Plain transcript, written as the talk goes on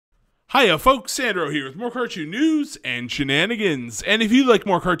Hiya folks, Sandro here with more cartoon news and shenanigans. And if you like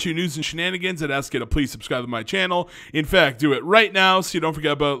more cartoon news and shenanigans, I'd ask you to please subscribe to my channel. In fact, do it right now so you don't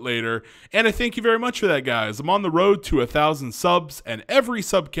forget about it later. And I thank you very much for that, guys. I'm on the road to 1,000 subs, and every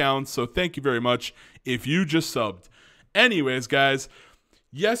sub counts, so thank you very much if you just subbed. Anyways, guys,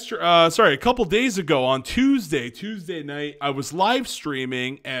 a couple days ago on Tuesday night, I was live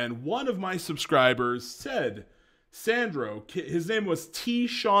streaming, and one of my subscribers said, Sandro, his name was T.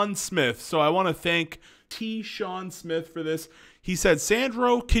 Sean Smith, so I want to thank T. Sean Smith for this. He said,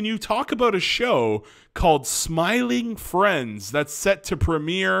 Sandro, can you talk about a show called Smiling Friends that's set to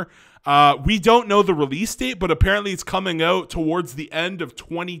premiere? We don't know the release date, but apparently it's coming out towards the end of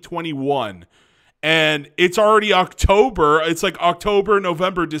 2021. And it's already October. It's like October,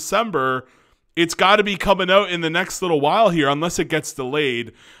 November, December. It's got to be coming out in the next little while here, unless it gets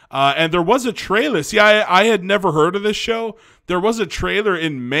delayed. And there was a trailer. See, I had never heard of this show. There was a trailer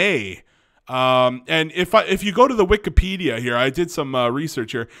in May. And if you go to the Wikipedia here, I did some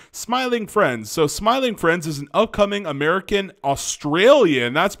research here. Smiling Friends. So Smiling Friends is an upcoming American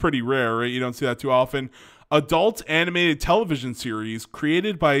Australian. That's pretty rare, right? You don't see that too often. Adult animated television series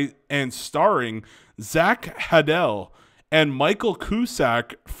created by and starring Zach Hadel and Michael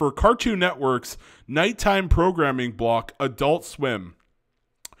Cusack for Cartoon Network's nighttime programming block Adult Swim,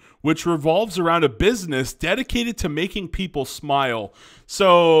 which revolves around a business dedicated to making people smile.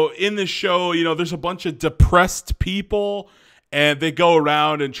 So in this show, you know, there's a bunch of depressed people, and they go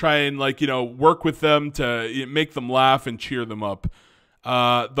around and try and, like, you know, work with them to make them laugh and cheer them up.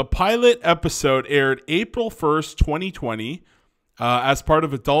 The pilot episode aired April 1st, 2020, as part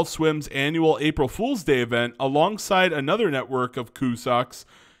of Adult Swim's annual April Fool's Day event, alongside another network of Cusack's,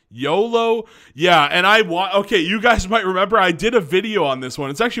 YOLO. Yeah, and okay, you guys might remember I did a video on this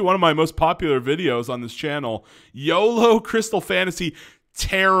one. It's actually one of my most popular videos on this channel. YOLO Crystal Fantasy.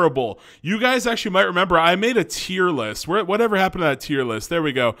 Terrible. You guys actually might remember I made a tier list. Whatever happened to that tier list? There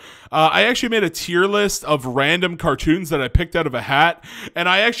we go. I actually made a tier list of random cartoons that I picked out of a hat, and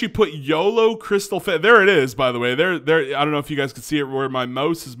I actually put YOLO Crystal There it is, by the way. There. I don't know if you guys can see it where my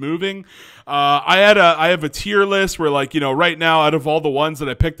mouse is moving. I have a tier list where, like, you know, right now, out of all the ones that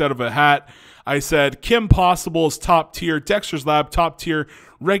I picked out of a hat, I said Kim Possible's top tier, Dexter's Lab top tier,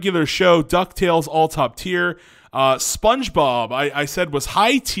 Regular Show, DuckTales all top tier. SpongeBob, I said, was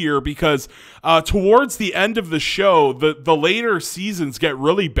high tier because towards the end of the show, the later seasons get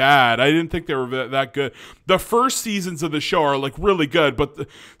really bad. I didn't think they were that good. The first seasons of the show are, like, really good, but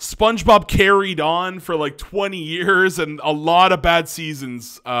SpongeBob carried on for like 20 years and a lot of bad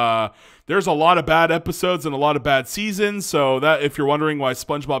seasons. There's a lot of bad episodes and a lot of bad seasons, so that, if you're wondering why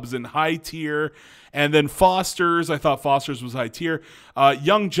SpongeBob is in high tier. And then Foster's, I thought Foster's was high tier.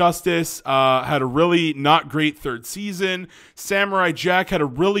 Young Justice had a really not great third season. Samurai Jack had a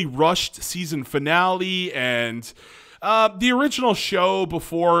really rushed season finale, and the original show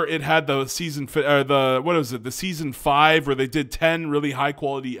before it had the season, the season 5 where they did 10 really high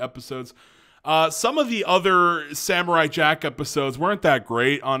quality episodes. Some of the other Samurai Jack episodes weren't that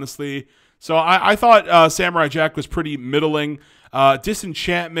great, honestly. So I thought Samurai Jack was pretty middling.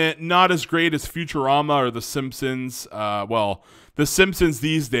 Disenchantment, not as great as Futurama or The Simpsons. Well, The Simpsons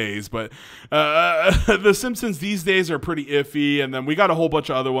these days, but The Simpsons these days are pretty iffy. And then we got a whole bunch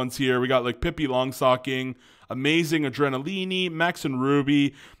of other ones here. We got, like, Pippi Longstocking, Amazing Adrenalini, Max and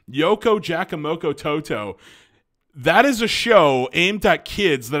Ruby, Yoko Jakamoko Toto. That is a show aimed at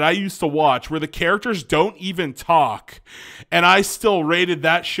kids that I used to watch where the characters don't even talk. And I still rated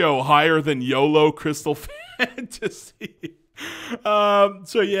that show higher than YOLO Crystal Fantasy.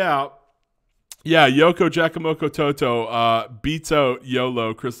 So yeah, Yoko Jakamoko Toto beats out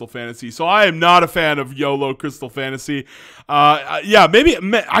YOLO Crystal Fantasy. So I am not a fan of YOLO Crystal Fantasy. Yeah, maybe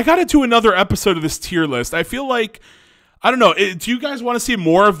I gotta do another episode of this tier list. I feel like, I don't know, do you guys want to see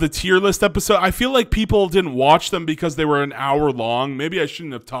more of the tier list episode? I feel like people didn't watch them because they were an hour long. Maybe I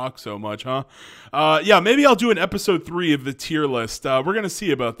shouldn't have talked so much, huh? Yeah, maybe I'll do an episode 3 of the tier list. We're going to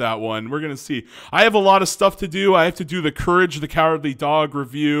see about that one. We're going to see. I have a lot of stuff to do. I have to do the Courage the Cowardly Dog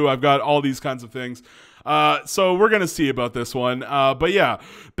review. I've got all these kinds of things. So we're going to see about this one. But yeah,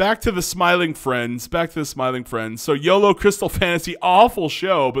 back to the Smiling Friends. So YOLO Crystal Fantasy, awful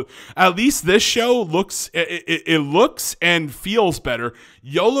show, but at least this show looks, it looks and feels better.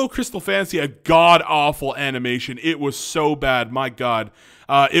 YOLO Crystal Fantasy, a god-awful animation. It was so bad, my god.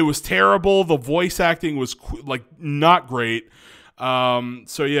 It was terrible. The voice acting was, like, not great.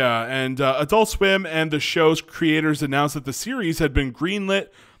 So yeah, and Adult Swim and the show's creators announced that the series had been greenlit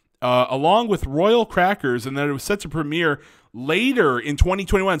along with Royal Crackers, and that it was set to premiere later in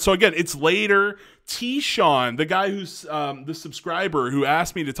 2021. So again, it's later. T-Sean, the guy who's the subscriber who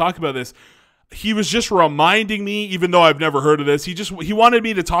asked me to talk about this, he was just reminding me, even though I've never heard of this, he wanted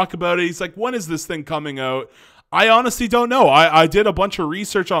me to talk about it. He's like, when is this thing coming out? I honestly don't know. I did a bunch of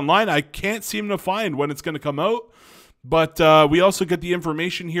research online. I can't seem to find when it's going to come out. But we also get the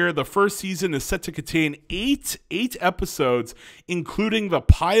information here. The first season is set to contain eight episodes, including the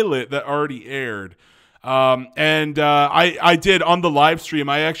pilot that already aired. I did on the live stream.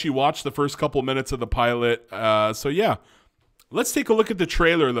 I actually watched the first couple minutes of the pilot. So yeah, let's take a look at the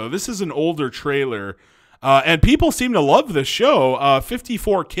trailer though. This is an older trailer, and people seem to love this show.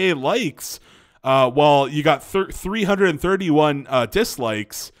 54K likes, while you got 331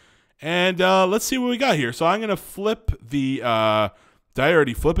 dislikes. And let's see what we got here. So I'm gonna flip the. Did I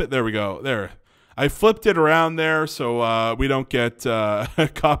already flip it? There we go. There. I flipped it around there so we don't get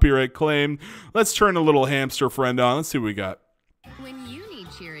copyright claimed. Let's turn a little hamster friend on. Let's see what we got. When you need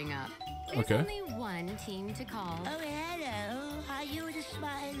cheering up, there's only one team to call. Oh, hello. Are you the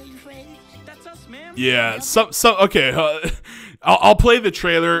smiling friend? That's us, ma'am. Yeah. Okay. I'll play the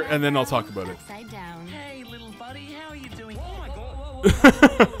trailer and then I'll talk about it. Upside down. Hey, little buddy, how are you doing? Oh my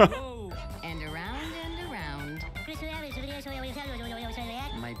God! Whoa. And around and around.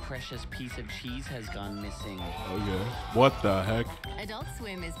 My precious piece of cheese has gone missing. Okay. What the heck? Adult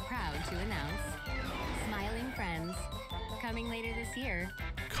Swim is proud to announce Smiling Friends, coming later this year.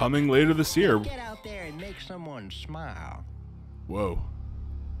 Coming later this year. Get out there and make someone smile. Whoa.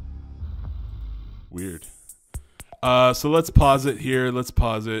 Weird. So let's pause it here. Let's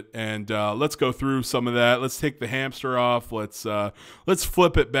pause it and let's go through some of that. Let's take the hamster off. Let's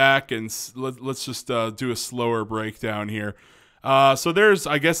flip it back and let's just do a slower breakdown here. So there's,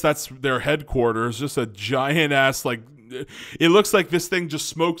 I guess that's their headquarters. Just a giant ass, like, it looks like this thing just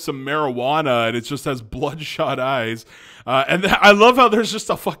smoked some marijuana and it just has bloodshot eyes. And I love how there's just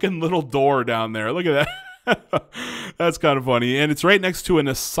a fucking little door down there. Look at that. That's kind of funny. And it's right next to an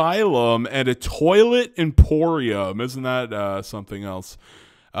asylum and a toilet emporium. Isn't that something else?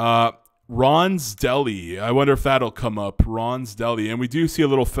 Ron's Deli. I wonder if that'll come up. Ron's Deli. And we do see a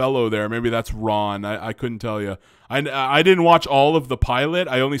little fellow there. Maybe that's Ron. I couldn't tell you. I didn't watch all of the pilot.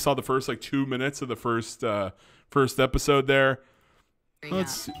 I only saw the first like 2 minutes of the first episode there.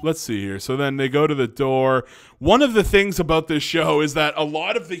 Let's see here. So then they go to the door. One of the things about this show is that a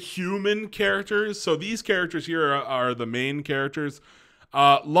lot of the human characters, so these characters here are the main characters.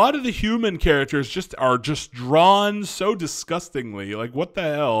 A lot of the human characters are just drawn so disgustingly. Like, what the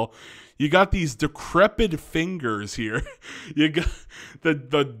hell? You got these decrepit fingers here. You got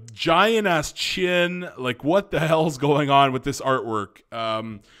the giant ass chin. Like, what the hell's going on with this artwork?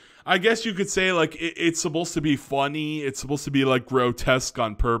 I guess you could say, like, it's supposed to be funny. It's supposed to be, like, grotesque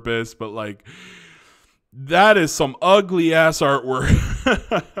on purpose. But, like, that is some ugly-ass artwork.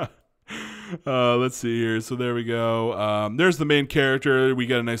 Let's see here. So there we go. There's the main character. We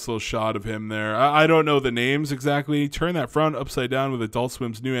get a nice little shot of him there. I don't know the names exactly. Turn that front upside down with Adult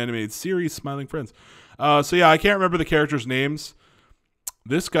Swim's new animated series, Smiling Friends. So, yeah, I can't remember the characters' names.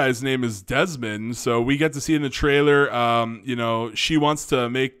 This guy's name is Desmond. So we get to see in the trailer, you know, she wants to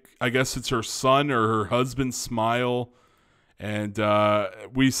make, I guess it's her son or her husband smile. And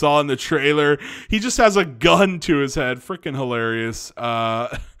we saw in the trailer, he just has a gun to his head. Freaking hilarious.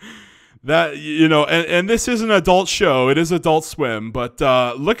 That, you know, and this is an adult show. It is Adult Swim. But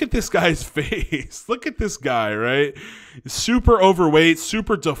look at this guy's face. Look at this guy, right? Super overweight,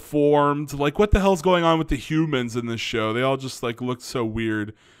 super deformed. Like, what the hell's going on with the humans in this show? They all just, like, look so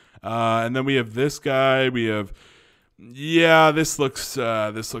weird. And then we have this guy. We have... Yeah, this looks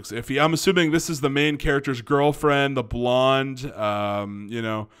iffy. I'm assuming this is the main character's girlfriend, the blonde. You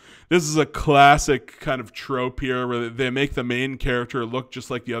know, this is a classic kind of trope here where they make the main character look just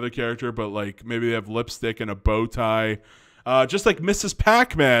like the other character, but like maybe they have lipstick and a bow tie. Just like Mrs.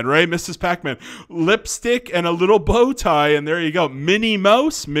 Pac-Man, right? Mrs. Pac-Man, lipstick and a little bow tie, and there you go. Minnie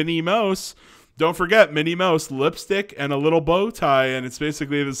Mouse. Don't forget, Minnie Mouse, lipstick and a little bow tie, and it's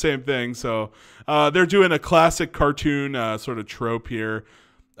basically the same thing. So they're doing a classic cartoon sort of trope here.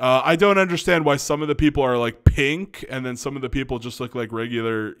 I don't understand why some of the people are like pink, and then some of the people just look like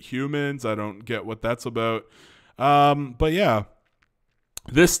regular humans. I don't get what that's about. But yeah,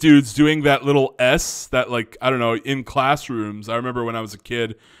 this dude's doing that little S that, like, I don't know, in classrooms. I remember when I was a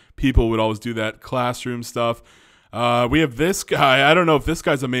kid, people would always do that classroom stuff. We have this guy. I don't know if this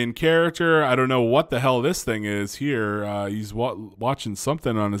guy's a main character. I don't know what the hell this thing is here. He's watching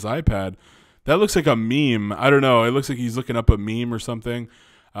something on his iPad. That looks like a meme. I don't know. It looks like he's looking up a meme or something.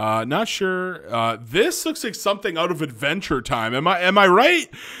 Not sure. This looks like something out of Adventure Time. Am I right?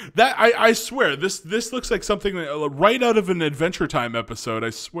 That I swear this looks like something right out of an Adventure Time episode. I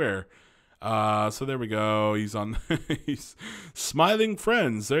swear. So there we go. He's on. He's Smiling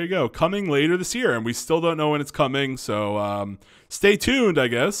Friends. There you go. Coming later this year, and we still don't know when it's coming. So stay tuned, I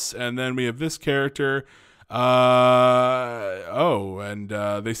guess. And then we have this character. They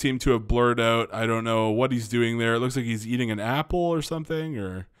seem to have blurred out. I don't know what he's doing there. It looks like he's eating an apple or something,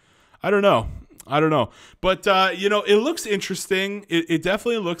 or I don't know. But it looks interesting. It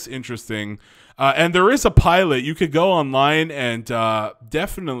definitely looks interesting. And there is a pilot. You could go online and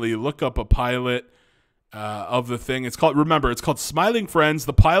definitely look up a pilot of the thing. It's called Smiling Friends.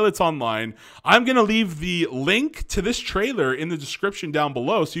 The pilot's online. I'm going to leave the link to this trailer in the description down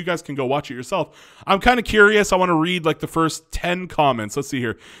below so you guys can go watch it yourself. I'm kind of curious. I want to read like the first 10 comments. Let's see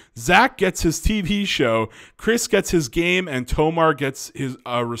here. Zach gets his TV show. Chris gets his game, and Tomar gets his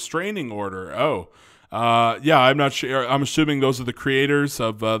restraining order. I'm not sure. I'm assuming those are the creators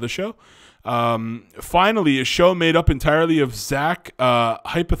of the show. Finally, a show made up entirely of Zach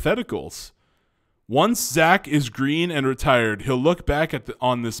hypotheticals. Once Zach is green and retired, he'll look back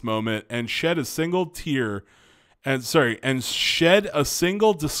on this moment and shed a single tear, and shed a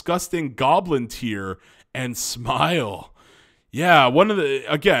single disgusting goblin tear and smile. Yeah,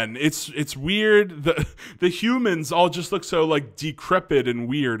 it's weird. The humans all just look so like decrepit and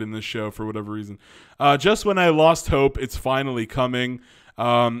weird in this show for whatever reason. Just when I lost hope, it's finally coming.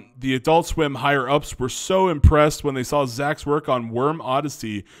 The Adult Swim higher-ups were so impressed when they saw Zach's work on Worm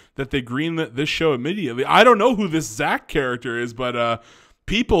Odyssey that they greenlit this show immediately. I don't know who this Zach character is, but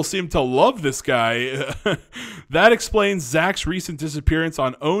people seem to love this guy. That explains Zach's recent disappearance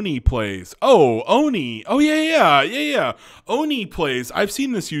on Oni Plays. Oh, Oni. Oh, yeah. Oni Plays. I've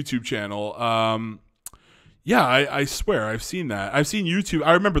seen this YouTube channel. I swear I've seen that. I've seen YouTube.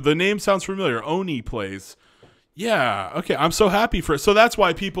 I remember the name sounds familiar. Oni Plays. Yeah, okay, I'm so happy for it. So that's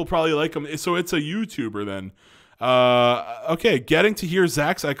why people probably like him. So it's a YouTuber then. Okay, getting to hear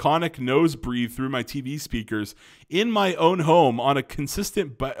Zach's iconic nose breathe through my TV speakers in my own home on a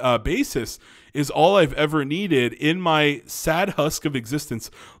consistent basis is all I've ever needed in my sad husk of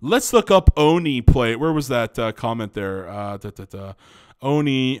existence. Let's look up Oni Play. Where was that comment there?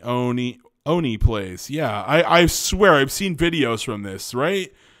 Oni Plays. Yeah, I swear I've seen videos from this,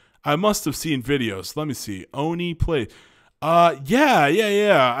 right? I must have seen videos. Let me see. Oni Play. I've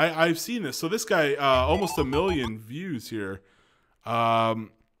seen this. So this guy, almost 1 million views here. I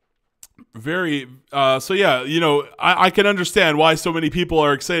can understand why so many people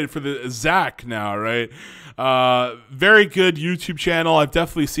are excited for the Zach now, right? Very good YouTube channel. I've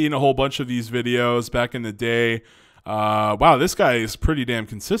definitely seen a whole bunch of these videos back in the day. Wow, this guy is pretty damn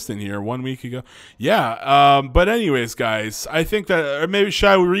consistent here 1 week ago. Yeah, but anyways, guys, I think that, or maybe should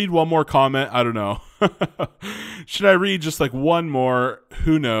I read one more comment? I don't know. Should I read just like one more?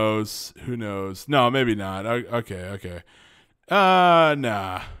 Who knows? No, maybe not. Okay.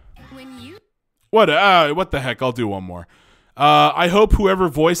 Nah. What the heck? I'll do one more. I hope whoever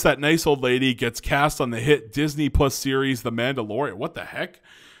voiced that nice old lady gets cast on the hit Disney Plus series The Mandalorian. What the heck?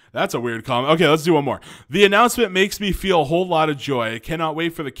 That's a weird comment. Okay, let's do one more. The announcement makes me feel a whole lot of joy. I cannot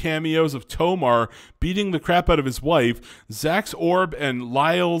wait for the cameos of Tomar beating the crap out of his wife, Zach's orb, and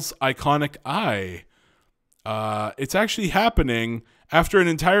Lyle's iconic eye. It's actually happening. After an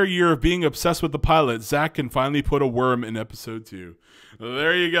entire year of being obsessed with the pilot, Zach can finally put a worm in episode 2.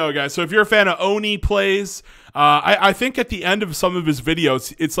 There you go, guys. So if you're a fan of Oni Plays, I think at the end of some of his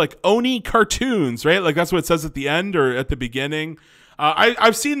videos, it's like Oni cartoons, right? Like that's what it says at the end or at the beginning.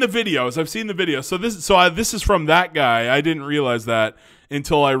 I've seen the videos. So this is from that guy. I didn't realize that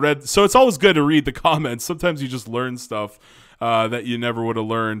until I read. So it's always good to read the comments. Sometimes you just learn stuff that you never would have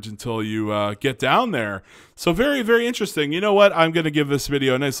learned until you get down there. So very, very interesting. You know what? I'm going to give this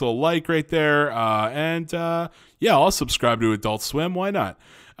video a nice little like right there. I'll subscribe to Adult Swim. Why not?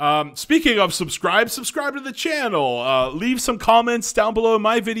 Speaking of subscribe to the channel. Leave some comments down below in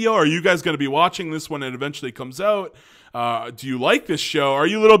my video. Are you guys going to be watching this when it eventually comes out? Do you like this show? Are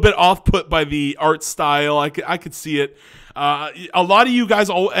you a little bit off-put by the art style? I could see it. A lot of you guys,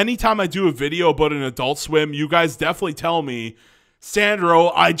 anytime I do a video about an Adult Swim, you guys definitely tell me,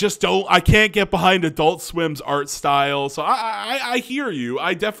 Sandro, I can't get behind Adult Swim's art style. So I hear you.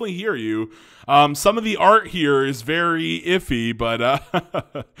 I definitely hear you. Some of the art here is very iffy, but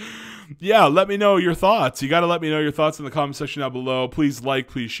yeah, let me know your thoughts. You got to let me know your thoughts in the comment section down below. Please like,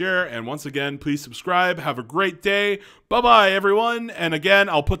 please share, and once again, please subscribe. Have a great day. Bye-bye, everyone. And again,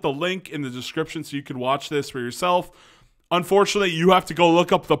 I'll put the link in the description so you can watch this for yourself. unfortunately, you have to go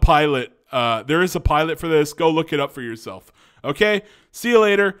look up the pilot. There is a pilot for this. Go look it up for yourself. Okay? See you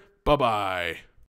later. Bye-bye.